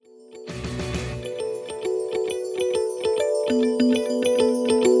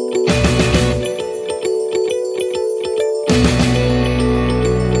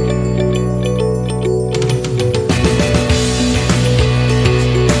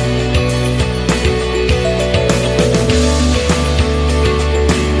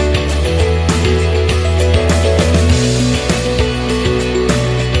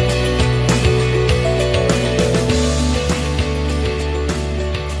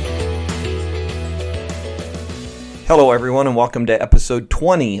Hello, everyone, and welcome to episode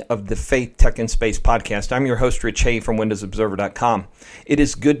 20 of the Faith, Tech, and Space podcast. I'm your host, Rich Hay from WindowsObserver.com. It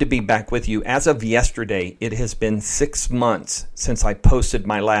is good to be back with you. As of yesterday, it has been 6 months since I posted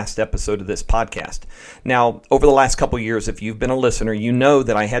my last episode of this podcast. Now, over the last couple years, if you've been a listener, you know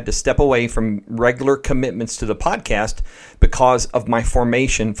that I had to step away from regular commitments to the podcast because of my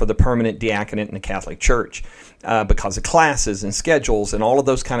formation for the permanent diaconate in the Catholic Church. Because of classes and schedules and all of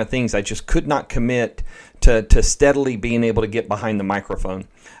those kind of things, I just could not commit to steadily being able to get behind the microphone.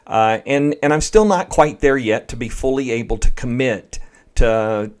 And I'm still not quite there yet to be fully able to commit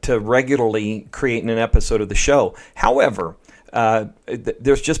to regularly creating an episode of the show. However,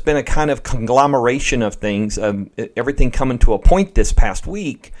 there's just been a kind of conglomeration of things, everything coming to a point this past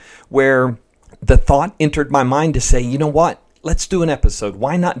week where the thought entered my mind to say, you know what? Let's do an episode.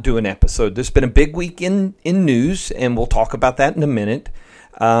 Why not do an episode? There's been a big week in news, and we'll talk about that in a minute.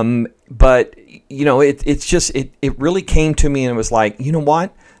 But, you know, it really came to me and it was like, you know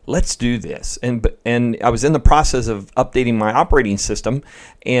what? Let's do this. And I was in the process of updating my operating system,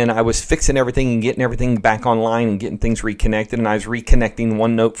 and I was fixing everything and getting everything back online and getting things reconnected, and I was reconnecting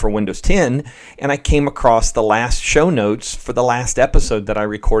OneNote for Windows 10, and I came across the last show notes for the last episode that I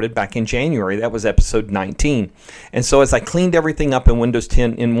recorded back in January. That was episode 19. And so as I cleaned everything up in Windows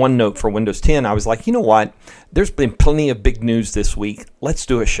 10, in OneNote for Windows 10, I was like, you know what? There's been plenty of big news this week. Let's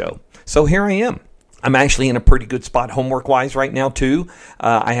do a show. So here I am. I'm actually in a pretty good spot homework-wise right now, too.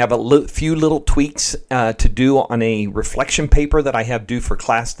 I have a few little tweaks to do on a reflection paper that I have due for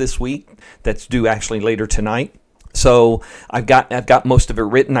class this week that's due actually later tonight. So I've got most of it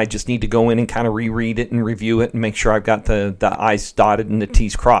written. I just need to go in and kind of reread it and review it and make sure I've got the I's dotted and the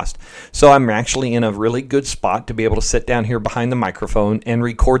T's crossed. So I'm actually in a really good spot to be able to sit down here behind the microphone and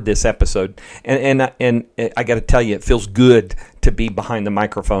record this episode. And I got to tell you, it feels good to be behind the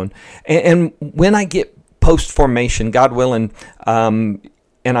microphone. And when I get post-formation, God willing,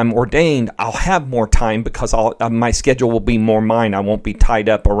 and I'm ordained, I'll have more time because my schedule will be more mine. I won't be tied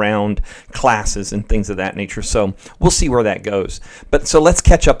up around classes and things of that nature. So we'll see where that goes. But so let's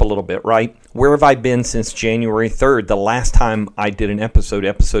catch up a little bit, right? Where have I been since January 3rd, the last time I did an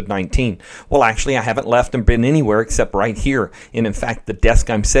episode 19? Well, actually, I haven't left and been anywhere except right here. And in fact, the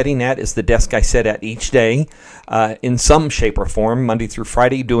desk I'm sitting at is the desk I sit at each day in some shape or form, Monday through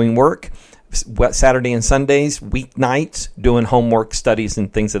Friday, doing work. Saturday and Sundays, weeknights, doing homework, studies,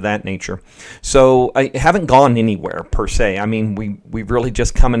 and things of that nature. So I haven't gone anywhere per se. I mean, we've really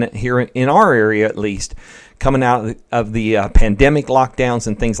just coming here in our area at least, coming out of the pandemic lockdowns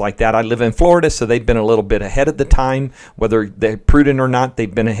and things like that. I live in Florida, so they've been a little bit ahead of the time. Whether they're prudent or not,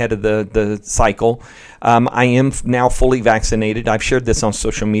 they've been ahead of the cycle. I am now fully vaccinated. I've shared this on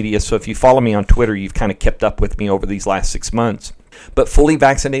social media, so if you follow me on Twitter, you've kind of kept up with me over these last 6 months. But fully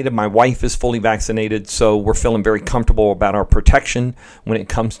vaccinated, my wife is fully vaccinated, so we're feeling very comfortable about our protection when it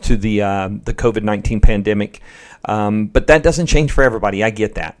comes to the COVID-19 pandemic. But that doesn't change for everybody. I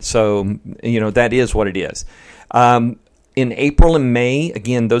get that. So, you know, that is what it is. In April and May,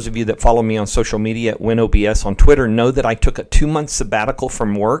 again, those of you that follow me on social media at WinOBS on Twitter know that I took a 2-month sabbatical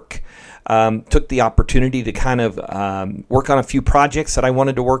from work. Took the opportunity to kind of work on a few projects that I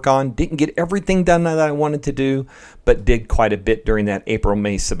wanted to work on. Didn't get everything done that I wanted to do, but did quite a bit during that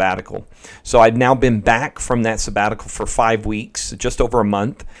April-May sabbatical. So I've now been back from that sabbatical for 5 weeks, just over a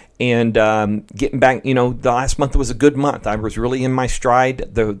month. And getting back, you know, the last month was a good month. I was really in my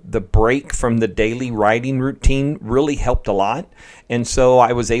stride. The break from the daily writing routine really helped a lot. And so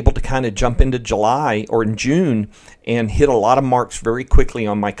I was able to kind of jump into July or in June and hit a lot of marks very quickly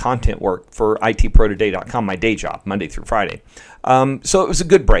on my content work for itprotoday.com, my day job, Monday through Friday. So it was a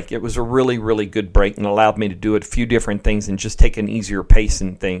good break. It was a really, really good break and allowed me to do a few different things and just take an easier pace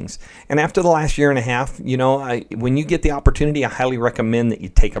in things. And after the last year and a half, you know, when you get the opportunity, I highly recommend that you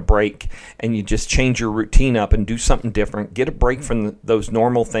take a break and you just change your routine up and do something different. Get a break from those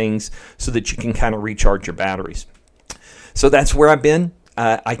normal things so that you can kind of recharge your batteries. So that's where I've been.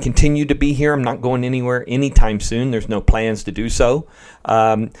 I continue to be here. I'm not going anywhere anytime soon. There's no plans to do so.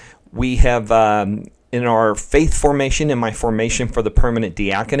 We have, in our faith formation and my formation for the permanent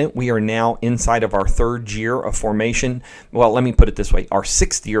diaconate, we are now inside of our 3rd year of formation. Well, let me put it this way, our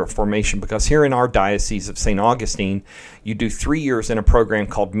 6th year of formation, because here in our Diocese of St. Augustine, you do 3 years in a program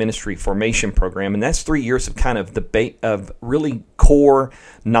called Ministry Formation Program, and that's 3 years of kind of of really core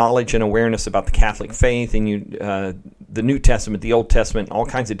knowledge and awareness about the Catholic faith, and you the New Testament, the Old Testament, all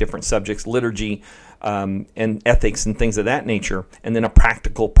kinds of different subjects, liturgy, and ethics and things of that nature, and then a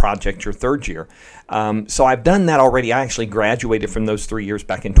practical project your third year. So I've done that already. I actually graduated from those 3 years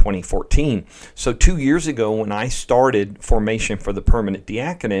back in 2014. So 2 years ago, when I started formation for the permanent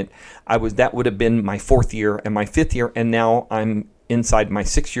diaconate, that would have been my fourth year and my fifth year, and now I'm inside my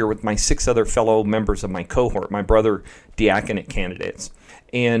sixth year with my 6 other fellow members of my cohort, my brother diaconate candidates.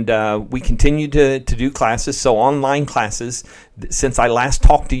 And we continue to do classes, so online classes. Since I last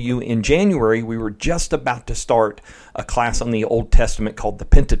talked to you in January, we were just about to start a class on the Old Testament called the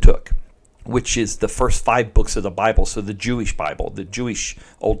Pentateuch, which is the first 5 books of the Bible, so the Jewish Bible, the Jewish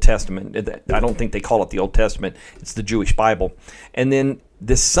Old Testament. I don't think they call it the Old Testament, it's the Jewish Bible. And then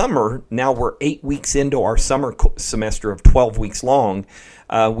this summer, now we're 8 weeks into our summer semester of 12 weeks long,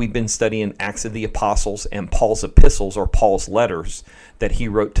 we've been studying Acts of the Apostles and Paul's epistles, or Paul's letters, that he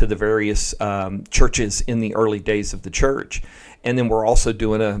wrote to the various churches in the early days of the church. And then we're also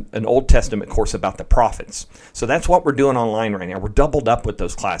doing an Old Testament course about the prophets. So that's what we're doing online right now. We're doubled up with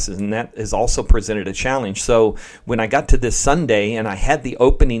those classes, and that has also presented a challenge. So when I got to this Sunday and I had the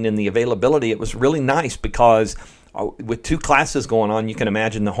opening and the availability, it was really nice because with 2 classes going on, you can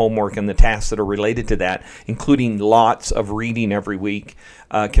imagine the homework and the tasks that are related to that, including lots of reading every week,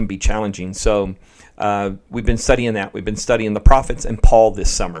 can be challenging. So we've been studying that. We've been studying the prophets and Paul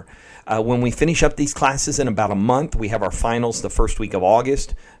this summer. When we finish up these classes in about a month, we have our finals the first week of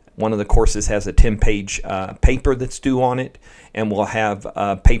August. One of the courses has a 10-page paper that's due on it, and we'll have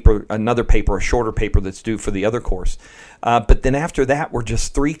another paper, a shorter paper that's due for the other course. But then after that, we're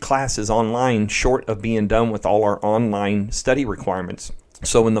just 3 classes online short of being done with all our online study requirements.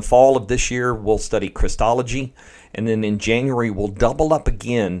 So in the fall of this year, we'll study Christology, and then in January, we'll double up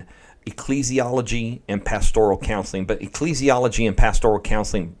again ecclesiology and pastoral counseling. But ecclesiology and pastoral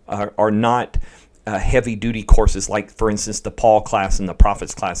counseling are not heavy-duty courses like, for instance, the Paul class and the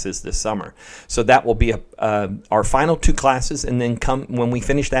prophets classes this summer. So that will be our final 2 classes, and then when we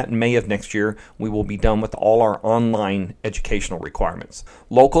finish that in May of next year, we will be done with all our online educational requirements.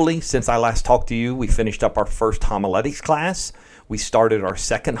 Locally, since I last talked to you, we finished up our first homiletics class. We started our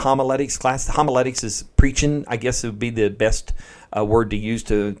second homiletics class. The homiletics is preaching, I guess it would be the best word to use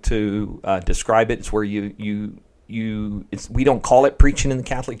to describe it. It's where we don't call it preaching in the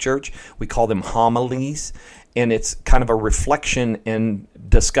Catholic Church. We call them homilies, and it's kind of a reflection and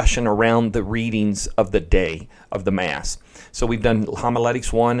discussion around the readings of the day of the Mass. So we've done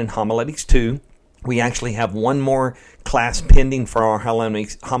homiletics 1 and homiletics 2. We actually have one more class pending for our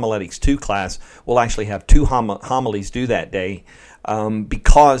homiletics 2 class. We'll actually have 2 homilies due that day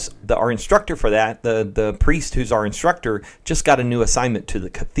because our instructor for that, the priest who's our instructor, just got a new assignment to the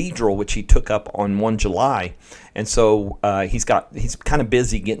cathedral, which he took up on 1 July. And so he's kind of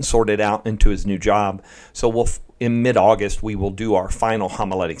busy getting sorted out into his new job. So in mid-August, we will do our final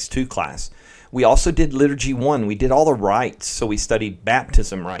homiletics 2 class. We also did Liturgy 1. We did all the rites. So we studied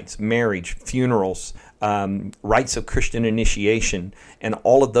baptism rites, marriage, funerals, rites of Christian initiation, and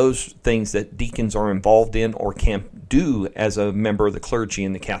all of those things that deacons are involved in or can do as a member of the clergy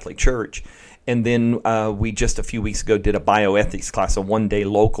in the Catholic Church. And then we just a few weeks ago did a bioethics class, a 1-day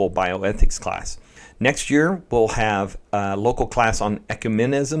local bioethics class. Next year, we'll have a local class on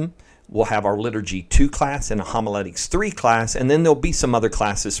ecumenism. We'll have our Liturgy 2 class and a Homiletics 3 class, and then there'll be some other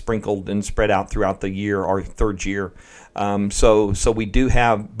classes sprinkled and spread out throughout the year, our third year. So we do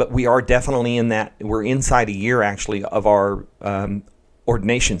have, but we are definitely we're inside a year actually of our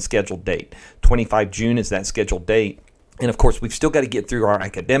ordination scheduled date. 25 June is that scheduled date. And of course, we've still got to get through our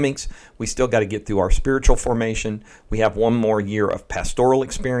academics. We still got to get through our spiritual formation. We have one more year of pastoral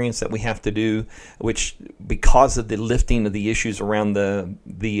experience that we have to do, which, because of the lifting of the issues around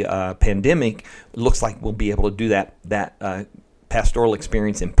the pandemic, it looks like we'll be able to do that pastoral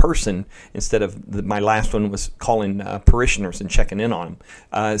experience in person instead of my last one was calling parishioners and checking in on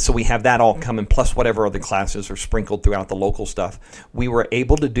them. So we have that all coming, plus whatever other classes are sprinkled throughout the local stuff. We were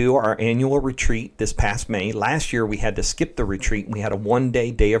able to do our annual retreat this past May. Last year we had to skip the retreat. We had a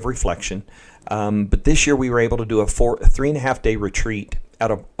 1-day day of reflection. But this year we were able to do a 3.5-day retreat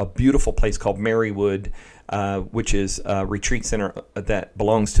at a beautiful place called Marywood, which is a retreat center that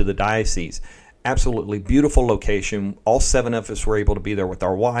belongs to the diocese. Absolutely beautiful location. All 7 of us were able to be there with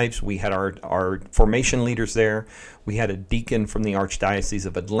our wives. We had our formation leaders there. We had a deacon from the Archdiocese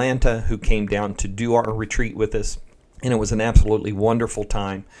of Atlanta who came down to do our retreat with us. And it was an absolutely wonderful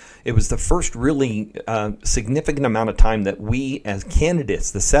time. It was the first really significant amount of time that we as candidates,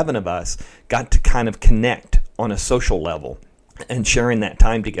 the 7 of us, got to kind of connect on a social level. and sharing that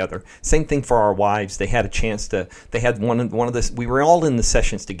time together. Same thing for our wives. They had a chance to, they had one of this, we were all in the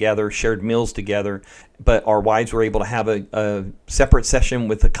sessions together, shared meals together, but our wives were able to have a separate session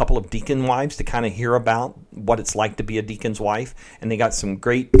with a couple of deacon wives to kind of hear about what it's like to be a deacon's wife. And they got some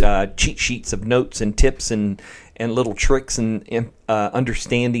great cheat sheets of notes and tips and little tricks and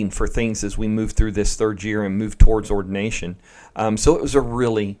understanding for things as we move through this third year and move towards ordination. So it was a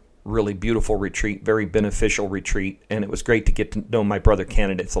really beautiful retreat, very beneficial retreat, and it was great to get to know my brother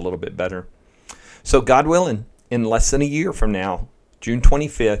candidates a little bit better. So God willing, in less than a year from now, June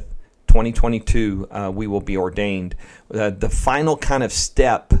 25th, 2022, we will be ordained. The final kind of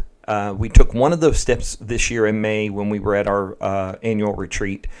step, we took one of those steps this year in May when we were at our annual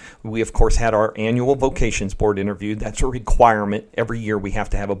retreat. We, of course, had our annual vocations board interview. That's a requirement. Every year we have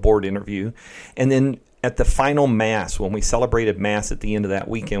to have a board interview. And then at the final Mass, when we celebrated Mass at the end of that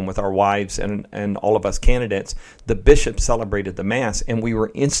weekend with our wives and all of us candidates, the bishop celebrated the Mass, and we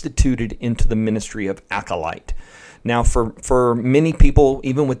were instituted into the ministry of acolyte. Now, for many people,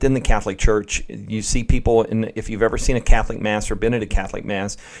 even within the Catholic Church, you see people, if you've ever seen a Catholic Mass or been at a Catholic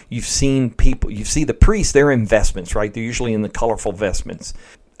Mass, you see the priests, they're in vestments, right? They're usually in the colorful vestments.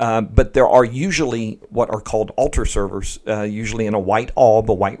 But there are usually what are called altar servers, usually in a white alb,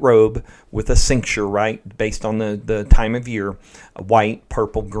 a white robe, with a cincture, right, based on the time of year, white,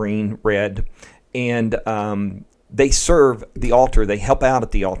 purple, green, red. And they serve the altar. They help out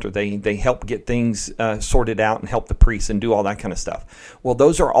at the altar. They help get things sorted out and help the priests and do all that kind of stuff. Well,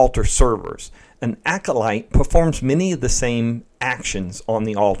 those are altar servers. An acolyte performs many of the same actions on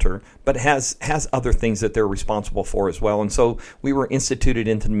the altar, but has other things that they're responsible for as well. And so we were instituted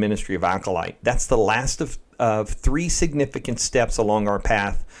into the ministry of acolyte. That's the last of three significant steps along our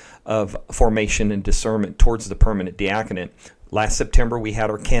path of formation and discernment towards the permanent diaconate. Last September, we had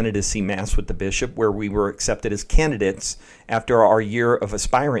our candidacy Mass with the bishop, where we were accepted as candidates after our year of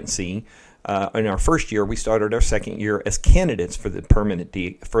aspirancy. In our first year, we started our second year as candidates for the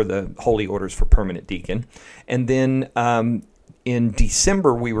for the holy orders for permanent deacon, and then in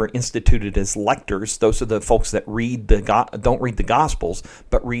December we were instituted as lectors. Those are the folks that don't read the Gospels,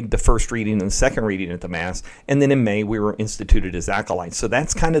 but read the first reading and the second reading at the Mass. And then in May we were instituted as acolytes. So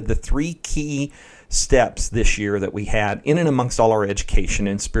that's kind of the three key steps this year that we had in and amongst all our education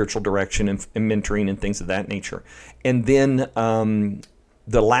and spiritual direction and mentoring and things of that nature. And then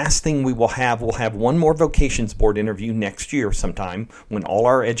the last thing we'll have one more vocations board interview next year sometime when all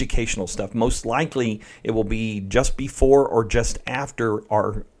our educational stuff, most likely it will be just before or just after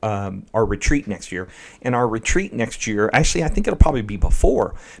our retreat next year. And our retreat next year, actually I think it'll probably be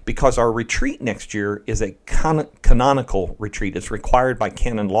before, because our retreat next year is a canonical retreat. It's required by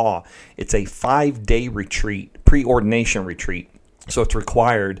canon law. It's a 5-day retreat, pre-ordination retreat. So it's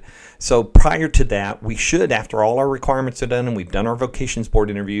required. So prior to that, we should, after all our requirements are done and we've done our vocations board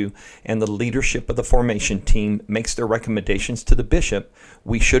interview and the leadership of the formation team makes their recommendations to the bishop,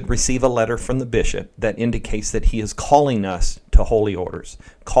 we should receive a letter from the bishop that indicates that he is calling us to holy orders,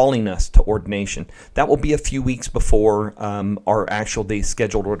 calling us to ordination. That will be a few weeks before our actual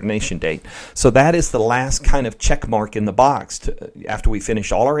scheduled ordination date. So that is the last kind of check mark in the box after we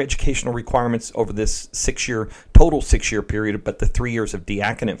finish all our educational requirements over this total 6-year period, but the 3 years of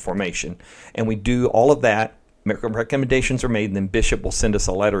diaconate formation. And we do all of that. Recommendations are made, and then bishop will send us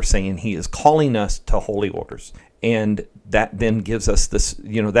a letter saying he is calling us to holy orders. And that then gives us this,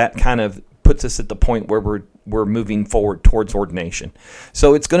 that kind of puts us at the point where we're moving forward towards ordination.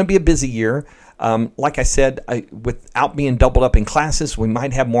 So it's going to be a busy year. Like I said, without being doubled up in classes, we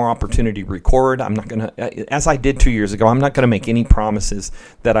might have more opportunity to record. I'm not going to, as I did 2 years ago, I'm not going to make any promises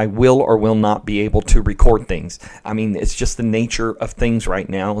that I will or will not be able to record things. I mean, it's just the nature of things right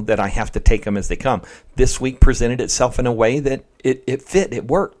now that I have to take them as they come. This week presented itself in a way that it fit, it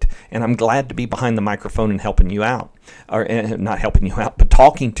worked, and I'm glad to be behind the microphone and helping you out. Or not helping you out, but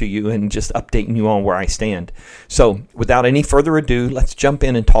talking to you and just updating you on where I stand. So without any further ado, let's jump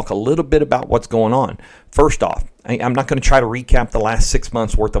in and talk a little bit about what's going on. First off, I'm not going to try to recap the last 6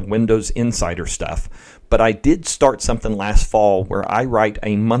 months worth of Windows Insider stuff, but I did start something last fall where I write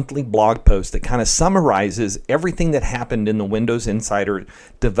a monthly blog post that kind of summarizes everything that happened in the Windows Insider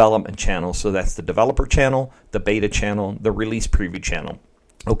development channel. So that's the developer channel, the beta channel, the release preview channel.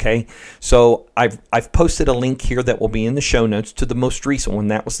 Okay, so I've posted a link here that will be in the show notes to the most recent one.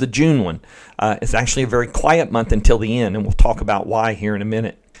 That was the June one. It's actually a very quiet month until the end, and we'll talk about why here in a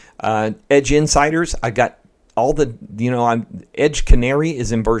minute. Edge Insiders, I got all the, Edge Canary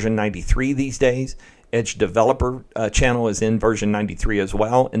is in version 93 these days. Edge Developer channel is in version 93 as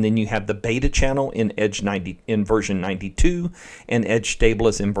well, and then you have the beta channel in in version 92, and Edge Stable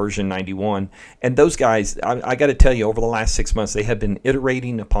is in version 91. And those guys, I got to tell you, over the last 6 months, they have been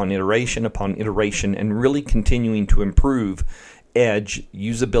iterating upon iteration upon iteration and really continuing to improve Edge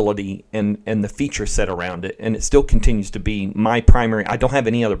usability and the feature set around it, and it still continues to be my primary. I don't have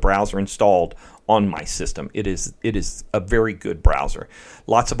any other browser installed on my system. It is a very good browser.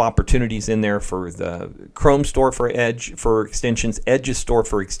 Lots of opportunities in there for the Chrome store for Edge for extensions, Edge's store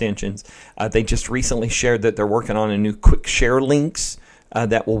for extensions. They just recently shared that they're working on a new quick share links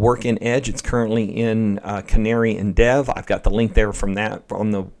that will work in Edge. It's currently in Canary and Dev. I've got the link there from that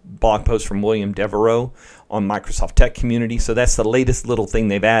on the blog post from William Devereaux on Microsoft Tech Community. So that's the latest little thing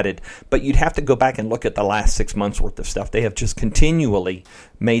they've added. But you'd have to go back and look at the last 6 months worth of stuff. They have just continually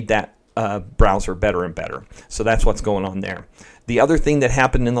made that browser better and better. So that's what's going on there. The other thing that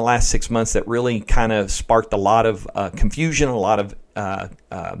happened in the last 6 months that really kind of sparked a lot of confusion, a lot of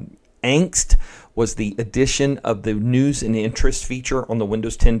angst, was the addition of the news and interest feature on the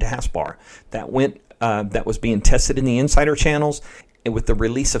Windows 10 taskbar. That was being tested in the insider channels. And with the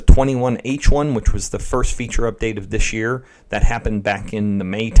release of 21H1, which was the first feature update of this year, that happened back in the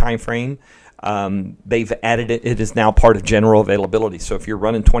May timeframe, they've added it. It is now part of general availability. So if you're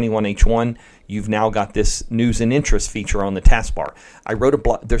running 21H1, you've now got this news and interest feature on the taskbar. I wrote a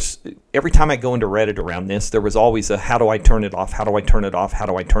blog. Every time I go into Reddit around this, there was always a how do I turn it off? How do I turn it off? How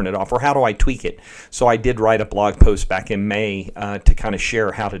do I turn it off? Or how do I tweak it? So I did write a blog post back in May to kind of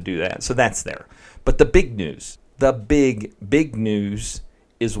share how to do that. So that's there. But the big news, the big news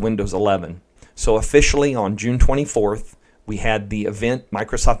is Windows 11. So officially on June 24th, we had the event.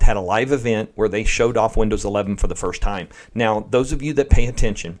 Microsoft had a live event where they showed off Windows 11 for the first time. Now, those of you that pay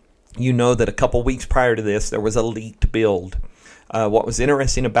attention, you know that a couple weeks prior to this, there was a leaked build. What was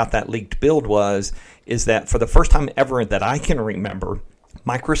interesting about that leaked build is that for the first time ever that I can remember,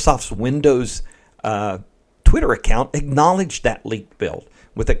 Microsoft's Windows Twitter account acknowledged that leaked build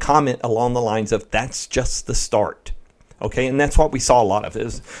with a comment along the lines of, "That's just the start." Okay, and that's what we saw a lot of.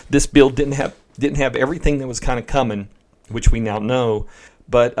 Is this build didn't have everything that was kind of coming, which we now know,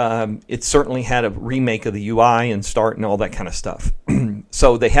 but it certainly had a remake of the UI and start and all that kind of stuff.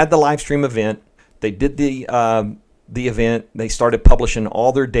 So they had the live stream event. They did the event. They started publishing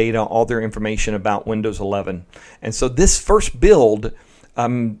all their data, all their information about Windows 11. And so this first build,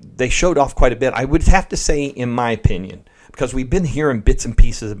 they showed off quite a bit. I would have to say, in my opinion, because we've been hearing bits and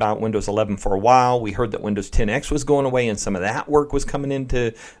pieces about Windows 11 for a while. We heard that Windows 10X was going away and some of that work was coming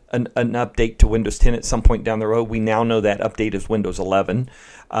into an update to Windows 10 at some point down the road. We now know that update is Windows 11.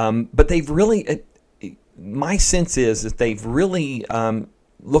 But they've really, my sense is that they've really,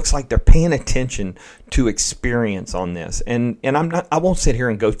 looks like they're paying attention to experience on this. And I won't sit here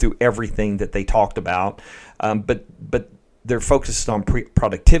and go through everything that they talked about, but they're focused on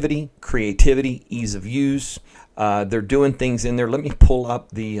productivity, creativity, ease of use. They're doing things in there. Let me pull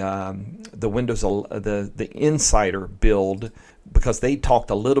up the Windows the Insider build, because they talked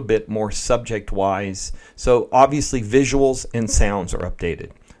a little bit more subject wise. So obviously visuals and sounds are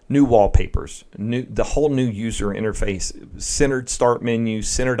updated. New wallpapers, the whole new user interface, centered start menu,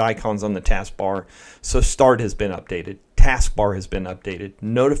 centered icons on the taskbar. So start has been updated. Taskbar has been updated.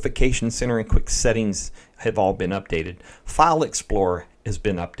 Notification center and quick settings have all been updated. File Explorer has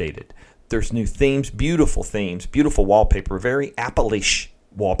been updated. There's new themes, beautiful wallpaper, very Apple-ish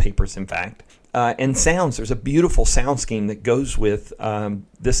wallpapers, in fact. And sounds. There's a beautiful sound scheme that goes with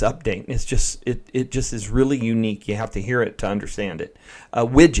this update. It just is really unique. You have to hear it to understand it.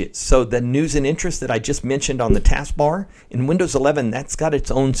 Widgets. So the news and interest that I just mentioned on the taskbar in Windows 11, that's got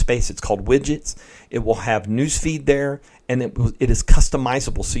its own space. It's called widgets. It will have newsfeed there, and it is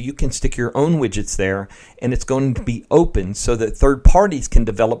customizable, so you can stick your own widgets there, and it's going to be open so that third parties can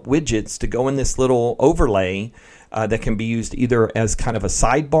develop widgets to go in this little overlay that can be used either as kind of a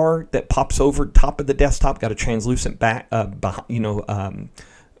sidebar that pops over top of the desktop, got a translucent back,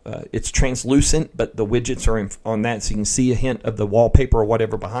 it's translucent, but the widgets are on that, so you can see a hint of the wallpaper or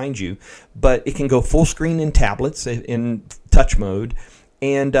whatever behind you. But it can go full screen in tablets in touch mode,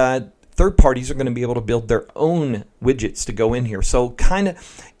 and third parties are going to be able to build their own widgets to go in here. So kind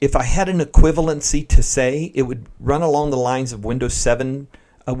of, if I had an equivalency to say, it would run along the lines of Windows 7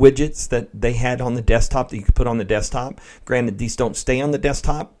 widgets that they had on the desktop that you could put on the desktop. Granted, these don't stay on the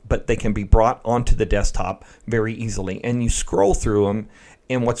desktop, but they can be brought onto the desktop very easily. And you scroll through them.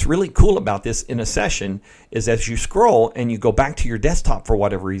 And what's really cool about this in a session is as you scroll and you go back to your desktop for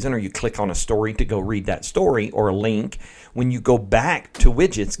whatever reason, or you click on a story to go read that story or a link, when you go back to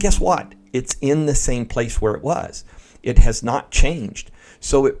widgets, guess what? It's in the same place where it was. It has not changed.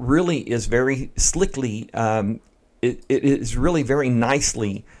 So it really is very slickly, it is really very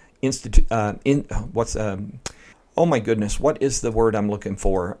nicely oh my goodness, what is the word I'm looking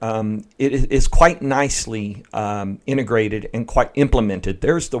for? It is quite nicely integrated and quite implemented.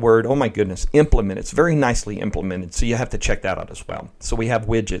 There's the word, oh my goodness, implement. It's very nicely implemented, so you have to check that out as well. So we have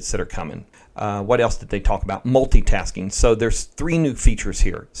widgets that are coming. What else did they talk about? Multitasking. So there's 3 new features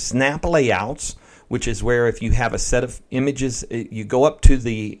here. Snap layouts, which is where if you have a set of images, you go up to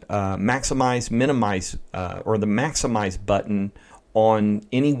the maximize, minimize, or the maximize button on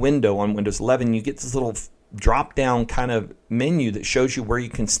any window on Windows 11, you get this little drop-down kind of menu that shows you where you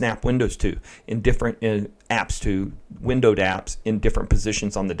can snap windows to in different apps, to windowed apps in different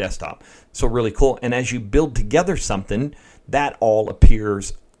positions on the desktop. So really cool. And as you build together something, that all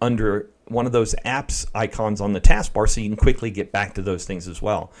appears under one of those apps icons on the taskbar, so you can quickly get back to those things as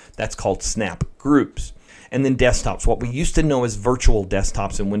well. That's called Snap Groups. And then desktops, what we used to know as virtual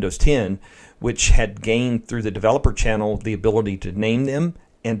desktops in Windows 10, which had gained through the developer channel the ability to name them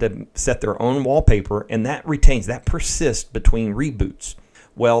and to set their own wallpaper, and that persists between reboots.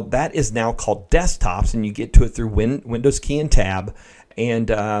 Well, that is now called desktops, and you get to it through Windows key and tab,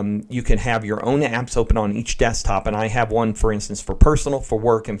 and you can have your own apps open on each desktop, and I have one, for instance, for personal, for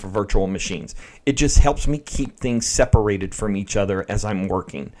work, and for virtual machines. It just helps me keep things separated from each other as I'm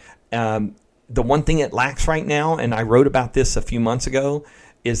working. The one thing it lacks right now, and I wrote about this a few months ago,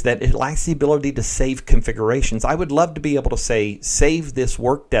 is that it lacks the ability to save configurations. I would love to be able to say, save this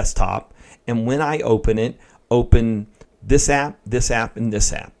work desktop, and when I open it, open this app, and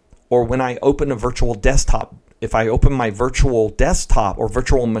this app. Or when I open a virtual desktop, if I open my virtual desktop or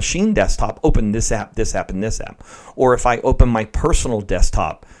virtual machine desktop, open this app, and this app. Or if I open my personal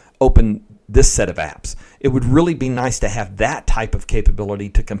desktop, open this set of apps. It would really be nice to have that type of capability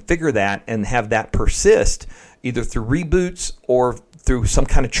to configure that and have that persist either through reboots or through some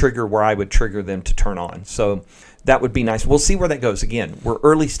kind of trigger where I would trigger them to turn on. So that would be nice. We'll see where that goes. Again, we're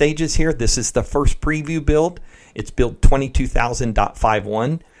early stages here. This is the first preview build. It's build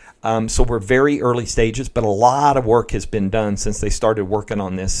 22,000.51. So we're very early stages, but a lot of work has been done since they started working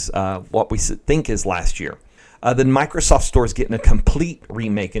on this, what we think is last year. The Microsoft Store is getting a complete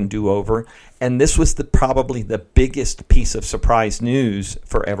remake and do-over, and this was probably the biggest piece of surprise news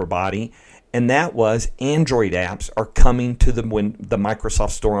for everybody, and that was Android apps are coming to the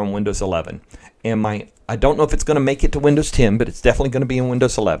Microsoft Store on Windows 11. And I don't know if it's going to make it to Windows 10, but it's definitely going to be in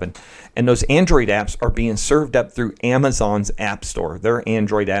Windows 11. And those Android apps are being served up through Amazon's App Store, their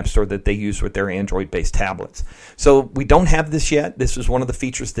Android App Store that they use with their Android-based tablets. So we don't have this yet. This was one of the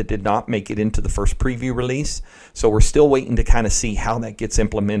features that did not make it into the first preview release. So we're still waiting to kind of see how that gets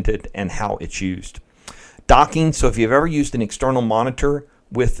implemented and how it's used. Docking, so if you've ever used an external monitor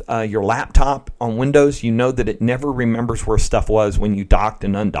with your laptop on Windows, you know that it never remembers where stuff was when you docked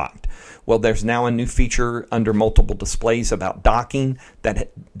and undocked. Well, there's now a new feature under multiple displays about docking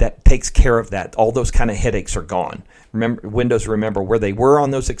that takes care of that. All those kind of headaches are gone. Windows remember where they were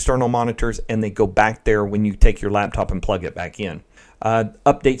on those external monitors, and they go back there when you take your laptop and plug it back in.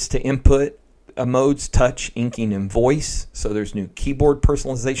 Updates to input modes, touch, inking, and voice. So there's new keyboard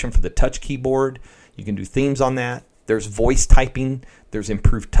personalization for the touch keyboard. You can do themes on that. There's voice typing. There's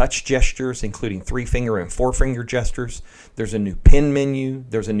improved touch gestures, including 3-finger and 4-finger gestures. There's a new pen menu.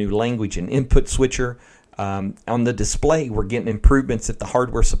 There's a new language and input switcher. On the display, we're getting improvements if the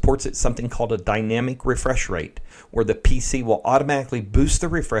hardware supports it, something called a dynamic refresh rate, where the PC will automatically boost the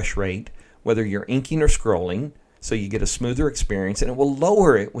refresh rate, whether you're inking or scrolling, so you get a smoother experience, and it will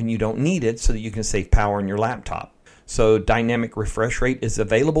lower it when you don't need it so that you can save power on your laptop. So dynamic refresh rate is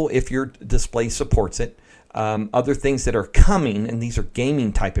available if your display supports it. Other things that are coming, and these are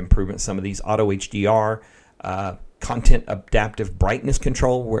gaming type improvements, some of these auto HDR, content adaptive brightness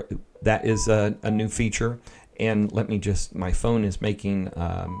control, where that is a new feature. And my phone is making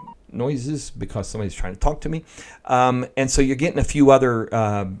noises because somebody's trying to talk to me. And so you're getting a few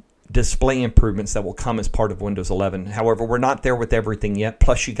other display improvements that will come as part of Windows 11. However, we're not there with everything yet.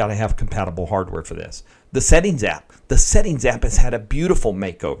 Plus, you got to have compatible hardware for this. The Settings app. The Settings app has had a beautiful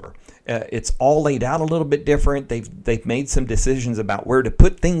makeover. It's all laid out a little bit different. They've made some decisions about where to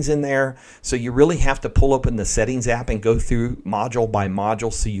put things in there. So you really have to pull open the Settings app and go through module by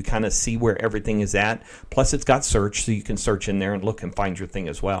module so you kind of see where everything is at. Plus, it's got search, so you can search in there and look and find your thing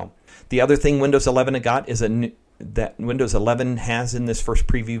as well. The other thing Windows 11 got is that Windows 11 has in this first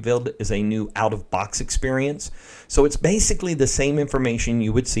preview build is a new out-of-box experience. So it's basically the same information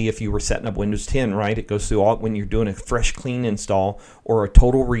you would see if you were setting up Windows 10, right? It goes through all, when you're doing a fresh, clean install or a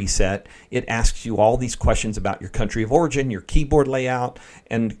total reset, it asks you all these questions about your country of origin, your keyboard layout,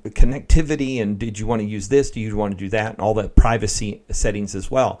 and connectivity, and did you want to use this, do you want to do that, and all the privacy settings as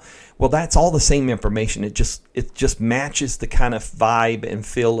well. Well, that's all the same information. It just matches the kind of vibe and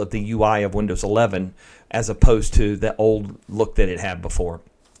feel of the UI of Windows 11 as opposed to the old look that it had before.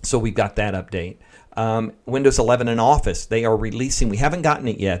 So we've got that update. Windows 11 and Office, they are releasing, we haven't gotten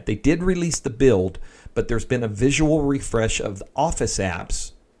it yet. They did release the build, but there's been a visual refresh of the Office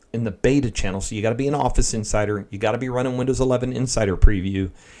apps in the beta channel. So you got to be an Office Insider, you got to be running Windows 11 Insider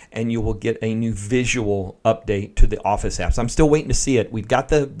Preview, and you will get a new visual update to the Office apps. I'm still waiting to see it. We got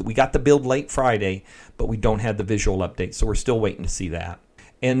the build late Friday, but we don't have the visual update, so we're still waiting to see that.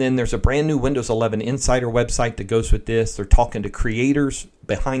 And then there's a brand new Windows 11 Insider website that goes with this. They're talking to creators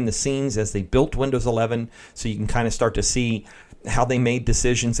behind the scenes as they built Windows 11, so you can kind of start to see how they made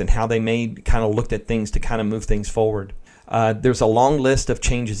decisions and how they kind of looked at things to kind of move things forward. There's a long list of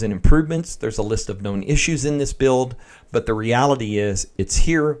changes and improvements. There's a list of known issues in this build, but the reality is it's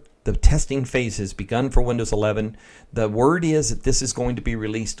here. The testing phase has begun for Windows 11. The word is that this is going to be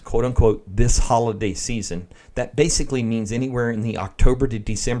released, quote unquote, this holiday season. That basically means anywhere in the October to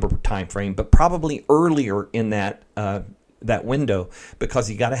December timeframe, but probably earlier in that window, because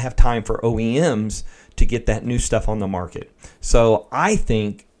you got to have time for OEMs to get that new stuff on the market. So I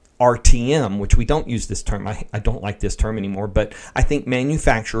think RTM, which we don't use this term, I don't like this term anymore, but I think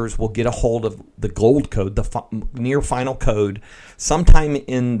manufacturers will get a hold of the gold code, the near final code, sometime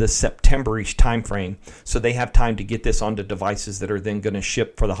in the September-ish timeframe, so they have time to get this onto devices that are then going to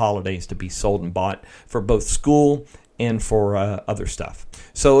ship for the holidays to be sold and bought for both school and for other stuff.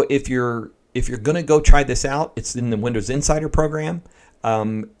 So if you're going to go try this out, it's in the Windows Insider program.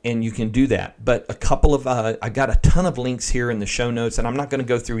 And you can do that. But a couple of, I got a ton of links here in the show notes, and I'm not going to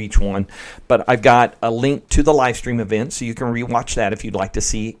go through each one, but I've got a link to the live stream event, so you can rewatch that if you'd like to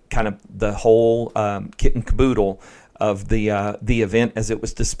see kind of the whole kit and caboodle of the event as it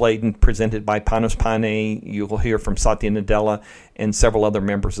was displayed and presented by Panos Panay. You will hear from Satya Nadella and several other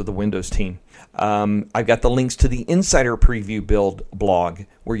members of the Windows team. I've got the links to the Insider Preview Build blog,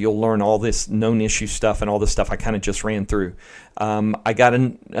 where you'll learn all this known issue stuff and all the stuff I kind of just ran through. I got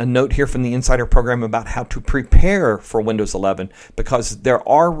a note here from the Insider program about how to prepare for Windows 11, because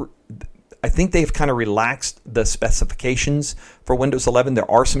I think they've kind of relaxed the specifications for Windows 11. There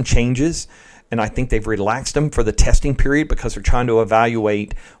are some changes, and I think they've relaxed them for the testing period because they're trying to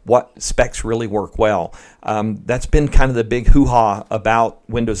evaluate what specs really work well. That's been kind of the big hoo-ha about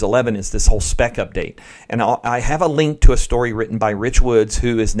Windows 11, is this whole spec update. And I have a link to a story written by Rich Woods,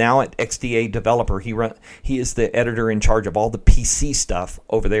 who is now at XDA Developer. He is the editor in charge of all the PC stuff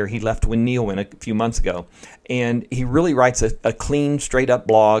over there. He left when Neil went a few months ago. And he really writes a clean, straight-up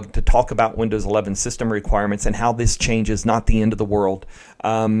blog to talk about Windows 11 system requirements and how this change is not the end of the world.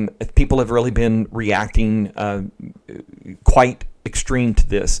 People have really been reacting quite extreme to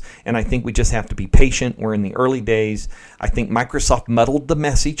this, and I think we just have to be patient. We're in the early days. I think Microsoft muddled the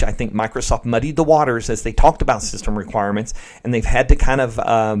message. I think Microsoft muddied the waters as they talked about system requirements, and they've had to kind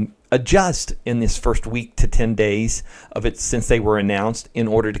of adjust in this first week to 10 days of it since they were announced, in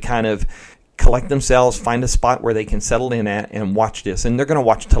order to kind of collect themselves, find a spot where they can settle in at and watch this. And they're going to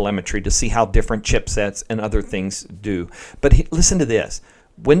watch telemetry to see how different chipsets and other things do. But listen to this.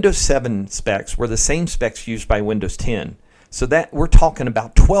 Windows 7 specs were the same specs used by Windows 10. So that we're talking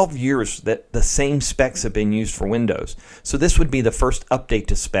about 12 years that the same specs have been used for Windows. So this would be the first update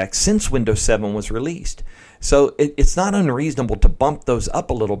to specs since Windows 7 was released. So it's not unreasonable to bump those up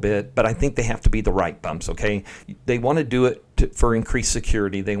a little bit, but I think they have to be the right bumps, okay? They want to do it for increased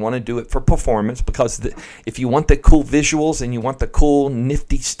security. They want to do it for performance, because if you want the cool visuals and you want the cool,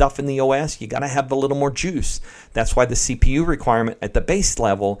 nifty stuff in the OS, you got to have a little more juice. That's why the CPU requirement at the base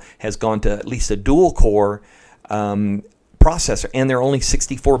level has gone to at least a dual-core processor, and they're only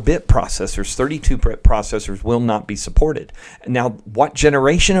 64-bit processors. 32-bit processors will not be supported. Now, what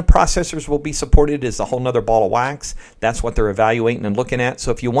generation of processors will be supported is a whole nother ball of wax. That's what they're evaluating and looking at. So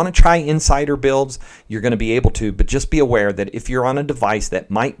if you want to try Insider builds, you're going to be able to, but just be aware that if you're on a device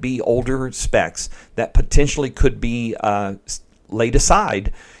that might be older specs that potentially could be laid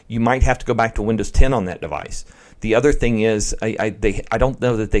aside, you might have to go back to Windows 10 on that device. The other thing is, I don't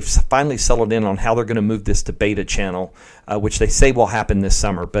know that they've finally settled in on how they're going to move this to beta channel, which they say will happen this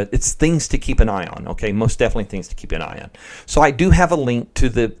summer. But it's things to keep an eye on, okay? Most definitely things to keep an eye on. So I do have a link to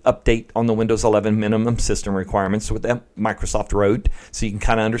the update on the Windows 11 minimum system requirements with that Microsoft wrote, so you can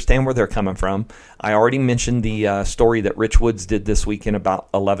kind of understand where they're coming from. I already mentioned the story that Rich Woods did this weekend about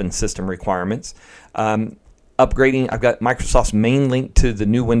 11 system requirements. Upgrading, I've got Microsoft's main link to the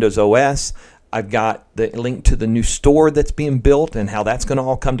new Windows OS. I've got the link to the new store that's being built and how that's going to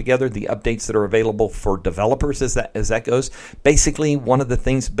all come together, the updates that are available for developers as that goes. Basically, one of the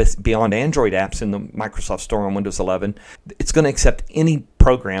things beyond Android apps in the Microsoft Store on Windows 11, it's going to accept any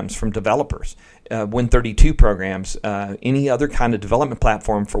programs from developers. Win32 programs, any other kind of development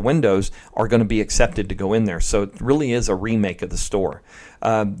platform for Windows are going to be accepted to go in there. So it really is a remake of the store.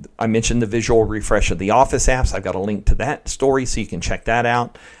 I mentioned the visual refresh of the Office apps. I've got a link to that story so you can check that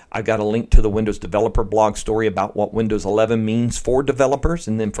out. I've got a link to the Windows Developer blog story about what Windows 11 means for developers,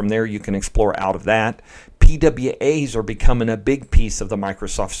 and then from there you can explore out of that. PWAs are becoming a big piece of the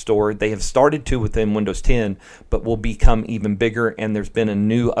Microsoft Store. They have started to within Windows 10, but will become even bigger, and there's been a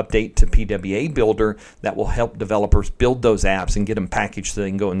new update to PWA Builder that will help developers build those apps and get them packaged so they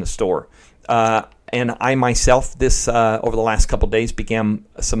can go in the store. And I myself, over the last couple of days, began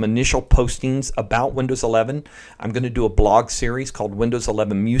some initial postings about Windows 11. I'm going to do a blog series called Windows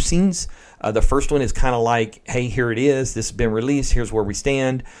 11 Musings. The first one is kind of like, hey, here it is. This has been released. Here's where we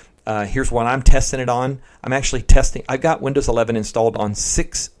stand. Here's what I'm testing it on. I'm actually testing. I've got Windows 11 installed on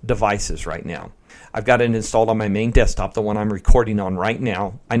 6 devices right now. I've got it installed on my main desktop, the one I'm recording on right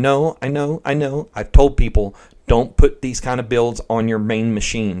now. I know. I've told people, don't put these kind of builds on your main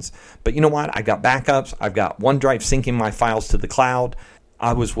machines. But you know what? I got backups. I've got OneDrive syncing my files to the cloud.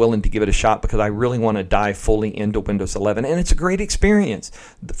 I was willing to give it a shot because I really want to dive fully into Windows 11. And it's a great experience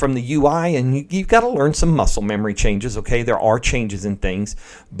from the UI, and you've got to learn some muscle memory changes, okay? There are changes in things,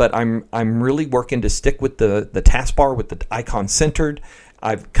 but I'm really working to stick with the taskbar with the icon centered.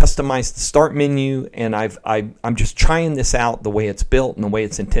 I've customized the start menu, and I'm just trying this out the way it's built and the way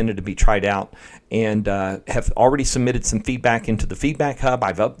it's intended to be tried out, and have already submitted some feedback into the Feedback Hub.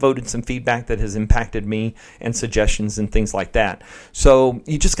 I've upvoted some feedback that has impacted me and suggestions and things like that. So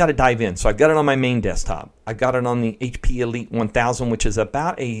you just got to dive in. So I've got it on my main desktop. I've got it on the HP Elite 1000, which is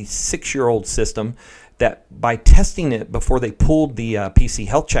about a 6-year-old system that by testing it before they pulled the PC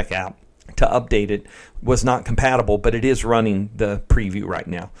Health Check app to update it was not compatible, but it is running the preview right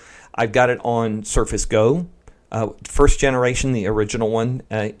now. I've got it on Surface Go, first generation, the original one,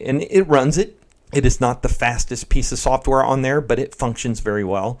 and it runs it. It is not the fastest piece of software on there, but it functions very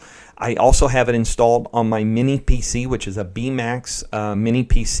well. I also have it installed on my mini PC, which is a BMax mini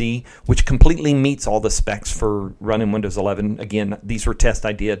PC, which completely meets all the specs for running Windows 11. Again, these were tests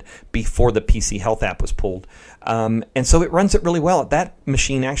I did before the PC Health app was pulled. And so it runs it really well. That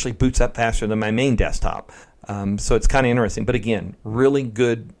machine actually boots up faster than my main desktop. So it's kind of interesting. But again, really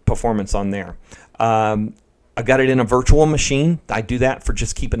good performance on there. I've got it in a virtual machine. I do that for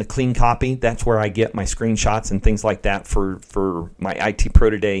just keeping a clean copy. That's where I get my screenshots and things like that for my IT Pro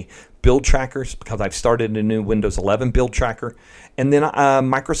Today build trackers, because I've started a new Windows 11 build tracker. And then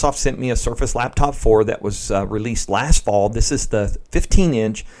Microsoft sent me a Surface Laptop 4 that was released last fall. This is the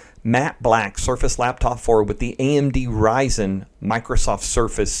 15-inch matte black Surface Laptop 4 with the AMD Ryzen Microsoft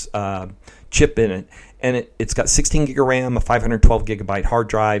Surface chip in it. And it's got 16 gig of RAM, a 512 gigabyte hard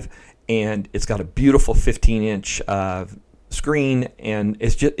drive, and it's got a beautiful 15-inch screen, and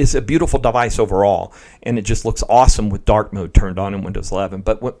it's a beautiful device overall, and it just looks awesome with dark mode turned on in Windows 11.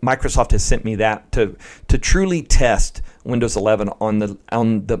 But what Microsoft has sent me that to truly test Windows 11 on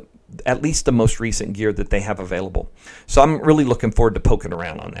the at least the most recent gear that they have available. So I'm really looking forward to poking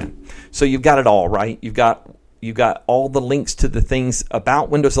around on that. So you've got it all, right? You've got all the links to the things about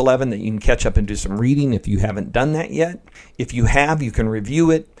Windows 11 that you can catch up and do some reading if you haven't done that yet. If you have, you can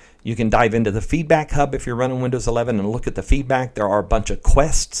review it. You can dive into the Feedback Hub if you're running Windows 11 and look at the feedback. There are a bunch of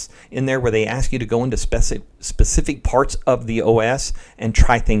quests in there where they ask you to go into specific parts of the OS and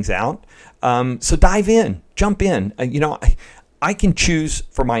try things out. So dive in, jump in. I can choose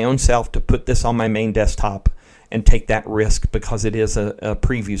for my own self to put this on my main desktop and take that risk because it is a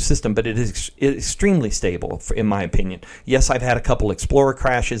preview system, but it is extremely stable, in my opinion. Yes, I've had a couple Explorer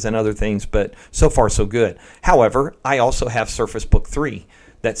crashes and other things, but so far so good. However, I also have Surface Book 3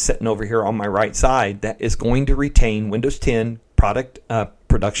 that's sitting over here on my right side that is going to retain Windows 10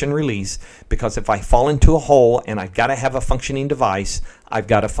 production release, because if I fall into a hole and I've got to have a functioning device, I've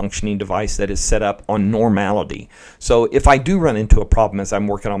got a functioning device that is set up on normality. So if I do run into a problem as I'm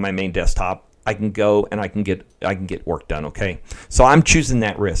working on my main desktop, I can go and I can get work done, okay? So I'm choosing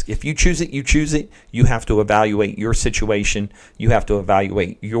that risk. If you choose it, you choose it. You have to evaluate your situation. You have to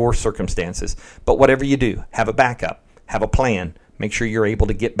evaluate your circumstances. But whatever you do, have a backup, have a plan. Make sure you're able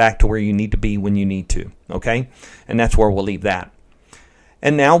to get back to where you need to be when you need to, okay? And that's where we'll leave that.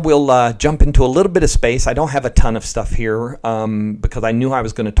 And now we'll jump into a little bit of space. I don't have a ton of stuff here because I knew I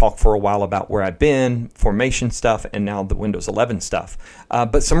was going to talk for a while about where I've been, formation stuff, and now the Windows 11 stuff.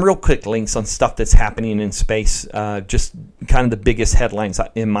 But some real quick links on stuff that's happening in space, just kind of the biggest headlines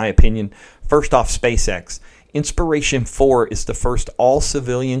in my opinion. First off, SpaceX. Inspiration 4 is the first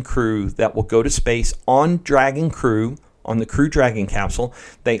all-civilian crew that will go to space on Dragon Crew, on the Crew Dragon capsule.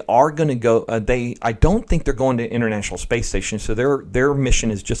 They are going to go, I don't think they're going to International Space Station, so their mission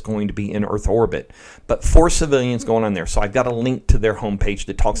is just going to be in Earth orbit. But 4 civilians going on there, so I've got a link to their homepage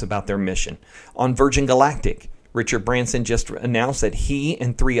that talks about their mission. On Virgin Galactic, Richard Branson just announced that he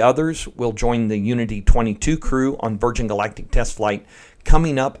and 3 others will join the Unity 22 crew on Virgin Galactic test flight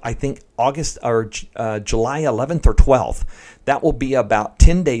coming up, I think, August or July 11th or 12th. That will be about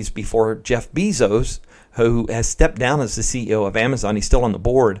 10 days before Jeff Bezos, who has stepped down as the CEO of Amazon, he's still on the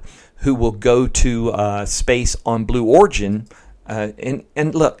board, who will go to space on Blue Origin.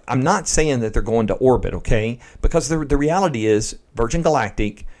 And look, I'm not saying that they're going to orbit, okay? Because the reality is Virgin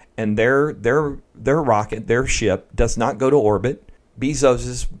Galactic and their rocket, their ship, does not go to orbit.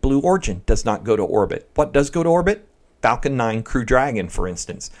 Bezos' Blue Origin does not go to orbit. What does go to orbit? Falcon 9 Crew Dragon, for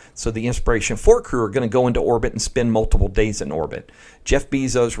instance. So the Inspiration 4 crew are going to go into orbit and spend multiple days in orbit. Jeff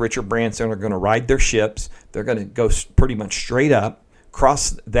Bezos, Richard Branson are going to ride their ships. They're going to go pretty much straight up,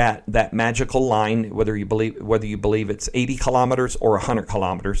 cross that magical line, whether you believe it's 80 kilometers or 100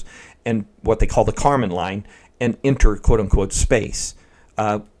 kilometers, and what they call the Kármán line, and enter quote unquote space.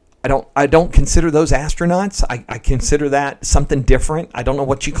 I don't consider those astronauts. I consider that something different. I don't know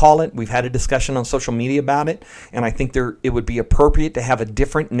what you call it. We've had a discussion on social media about it, and I think it would be appropriate to have a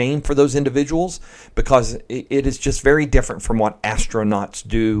different name for those individuals because it is just very different from what astronauts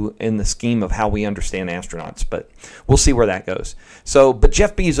do in the scheme of how we understand astronauts. But we'll see where that goes. So, but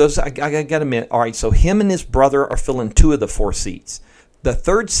Jeff Bezos, I got to admit, all right, so him and his brother are filling 2 of the 4 seats. The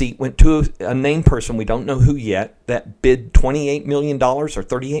 3rd seat went to a named person, we don't know who yet, that bid $28 million or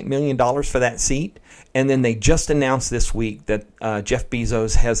 $38 million for that seat. And then they just announced this week that Jeff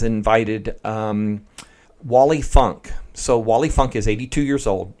Bezos has invited Wally Funk. So Wally Funk is 82 years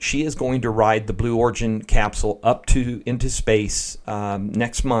old. She is going to ride the Blue Origin capsule into space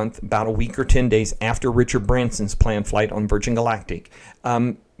next month, about a week or 10 days after Richard Branson's planned flight on Virgin Galactic.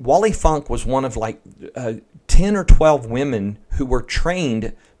 Wally Funk was one of 10 or 12 women who were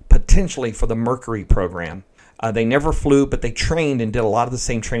trained potentially for the Mercury program. They never flew, but they trained and did a lot of the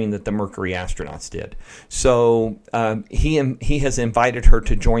same training that the Mercury astronauts did. So he has invited her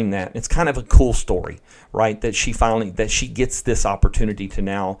to join that. It's kind of a cool story, right? That she gets this opportunity to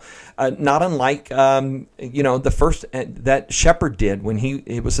now, not unlike the first that Shepard did when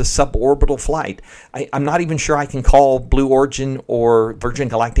it was a suborbital flight. I'm not even sure I can call Blue Origin or Virgin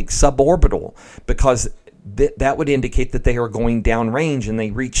Galactic suborbital because that would indicate that they are going downrange and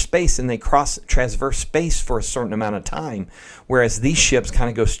they reach space and they transverse space for a certain amount of time. Whereas these ships kind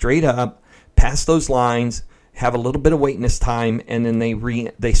of go straight up, past those lines, have a little bit of witness time, and then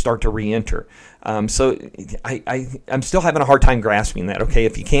they start to re-enter. So I'm still having a hard time grasping that. Okay,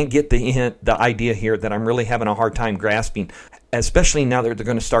 if you can't get the idea here, that I'm really having a hard time grasping, especially now that they're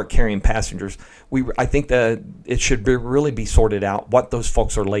going to start carrying passengers. I think that it should really be sorted out what those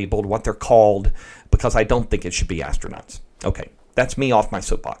folks are labeled, what they're called, because I don't think it should be astronauts. Okay, that's me off my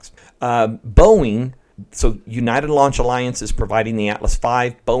soapbox. Boeing. So United Launch Alliance is providing the Atlas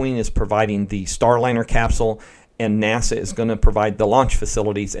V, Boeing is providing the Starliner capsule, and NASA is going to provide the launch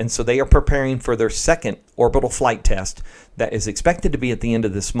facilities. And so they are preparing for their second orbital flight test that is expected to be at the end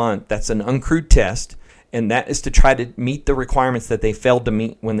of this month. That's an uncrewed test, and that is to try to meet the requirements that they failed to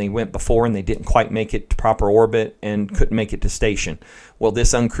meet when they went before and they didn't quite make it to proper orbit and couldn't make it to station. Well,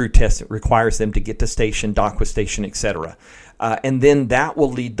 this uncrewed test requires them to get to station, dock with station, etc. And then that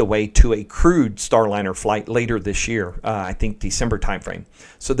will lead the way to a crewed Starliner flight later this year, I think December timeframe.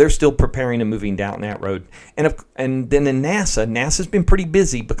 So they're still preparing and moving down that road. And then in NASA's been pretty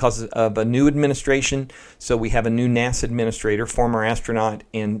busy because of a new administration. So we have a new NASA administrator, former astronaut,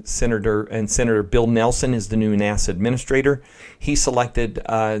 and Senator Bill Nelson is the new NASA administrator. He selected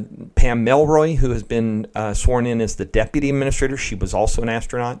Pam Melroy, who has been sworn in as the deputy administrator. She was also an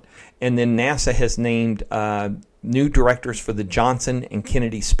astronaut. And then NASA has named new directors for the Johnson and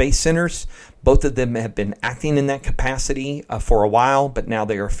Kennedy Space Centers. Both of them have been acting in that capacity for a while, but now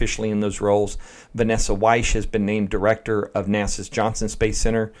they are officially in those roles. Vanessa Weish has been named director of NASA's Johnson Space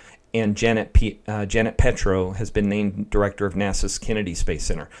Center, and Janet Petro has been named director of NASA's Kennedy Space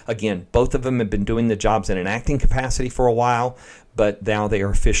Center. Again, both of them have been doing the jobs in an acting capacity for a while, but now they are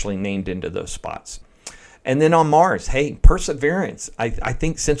officially named into those spots. And then on Mars, hey, Perseverance. I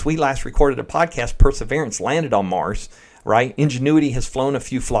think since we last recorded a podcast, Perseverance landed on Mars, right? Ingenuity has flown a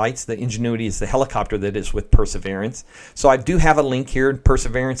few flights. The Ingenuity is the helicopter that is with Perseverance. So I do have a link here.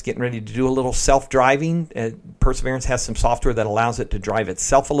 Perseverance getting ready to do a little self-driving. Perseverance has some software that allows it to drive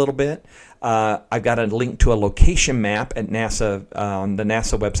itself a little bit. I've got a link to a location map at NASA on the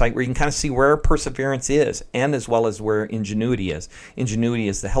NASA website where you can kind of see where Perseverance is, and as well as where Ingenuity is. Ingenuity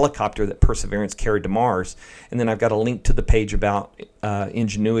is the helicopter that Perseverance carried to Mars. And then I've got a link to the page about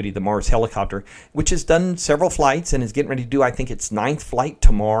Ingenuity, the Mars helicopter, which has done several flights and is getting ready to do, I think, its 9th flight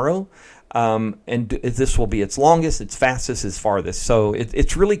tomorrow. And this will be its longest, its fastest, its farthest. So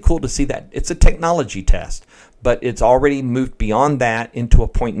it's really cool to see that. It's a technology test, but it's already moved beyond that into a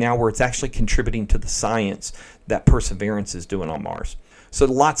point now where it's actually contributing to the science that Perseverance is doing on Mars. So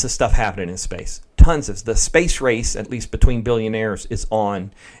lots of stuff happening in space. Tons of the space race, at least between billionaires, is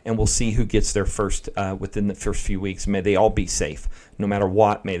on, and we'll see who gets there first within the first few weeks. May they all be safe. No matter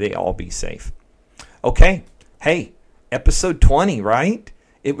what, may they all be safe. Okay, hey, episode 20, right?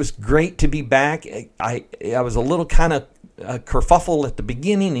 It was great to be back. I was a little kind of kerfuffle at the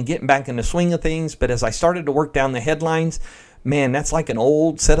beginning and getting back in the swing of things, but as I started to work down the headlines, man, that's like an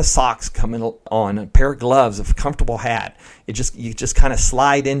old set of socks coming on, a pair of gloves, a comfortable hat. You just kind of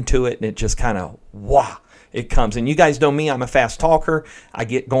slide into it, and it just kind of, it comes. And you guys know me, I'm a fast talker. I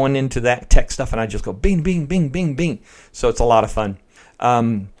get going into that tech stuff, and I just go bing, bing, bing, bing, bing. So it's a lot of fun.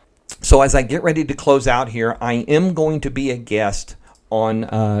 So as I get ready to close out here, I am going to be a guest on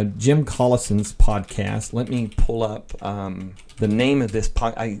Jim Collison's podcast. Let me pull up the name of this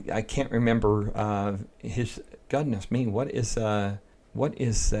podcast. I can't remember his. Goodness me, what is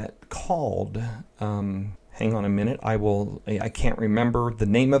that called? Hang on a minute. I can't remember the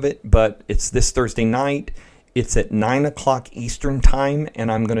name of it, but it's this Thursday night. It's at 9 o'clock Eastern time,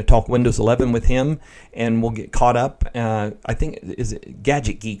 and I'm going to talk Windows 11 with him, and we'll get caught up. I think, is it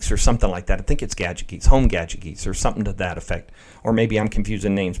Gadget Geeks or something like that? I think it's Gadget Geeks, Home Gadget Geeks, or something to that effect. Or maybe I'm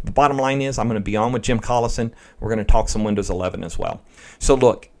confusing names. But bottom line is, I'm going to be on with Jim Collison. We're going to talk some Windows 11 as well. So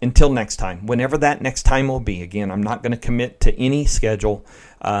look, until next time, whenever that next time will be, again, I'm not going to commit to any schedule.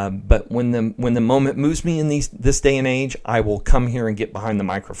 But when the moment moves me in this day and age, I will come here and get behind the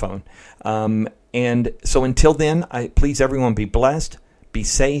microphone. And so until then, please everyone be blessed, be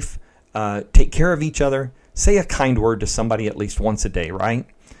safe, take care of each other, say a kind word to somebody at least once a day, right?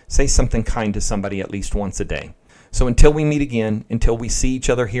 Say something kind to somebody at least once a day. So until we meet again, until we see each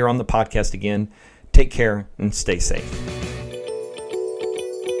other here on the podcast again, take care and stay safe.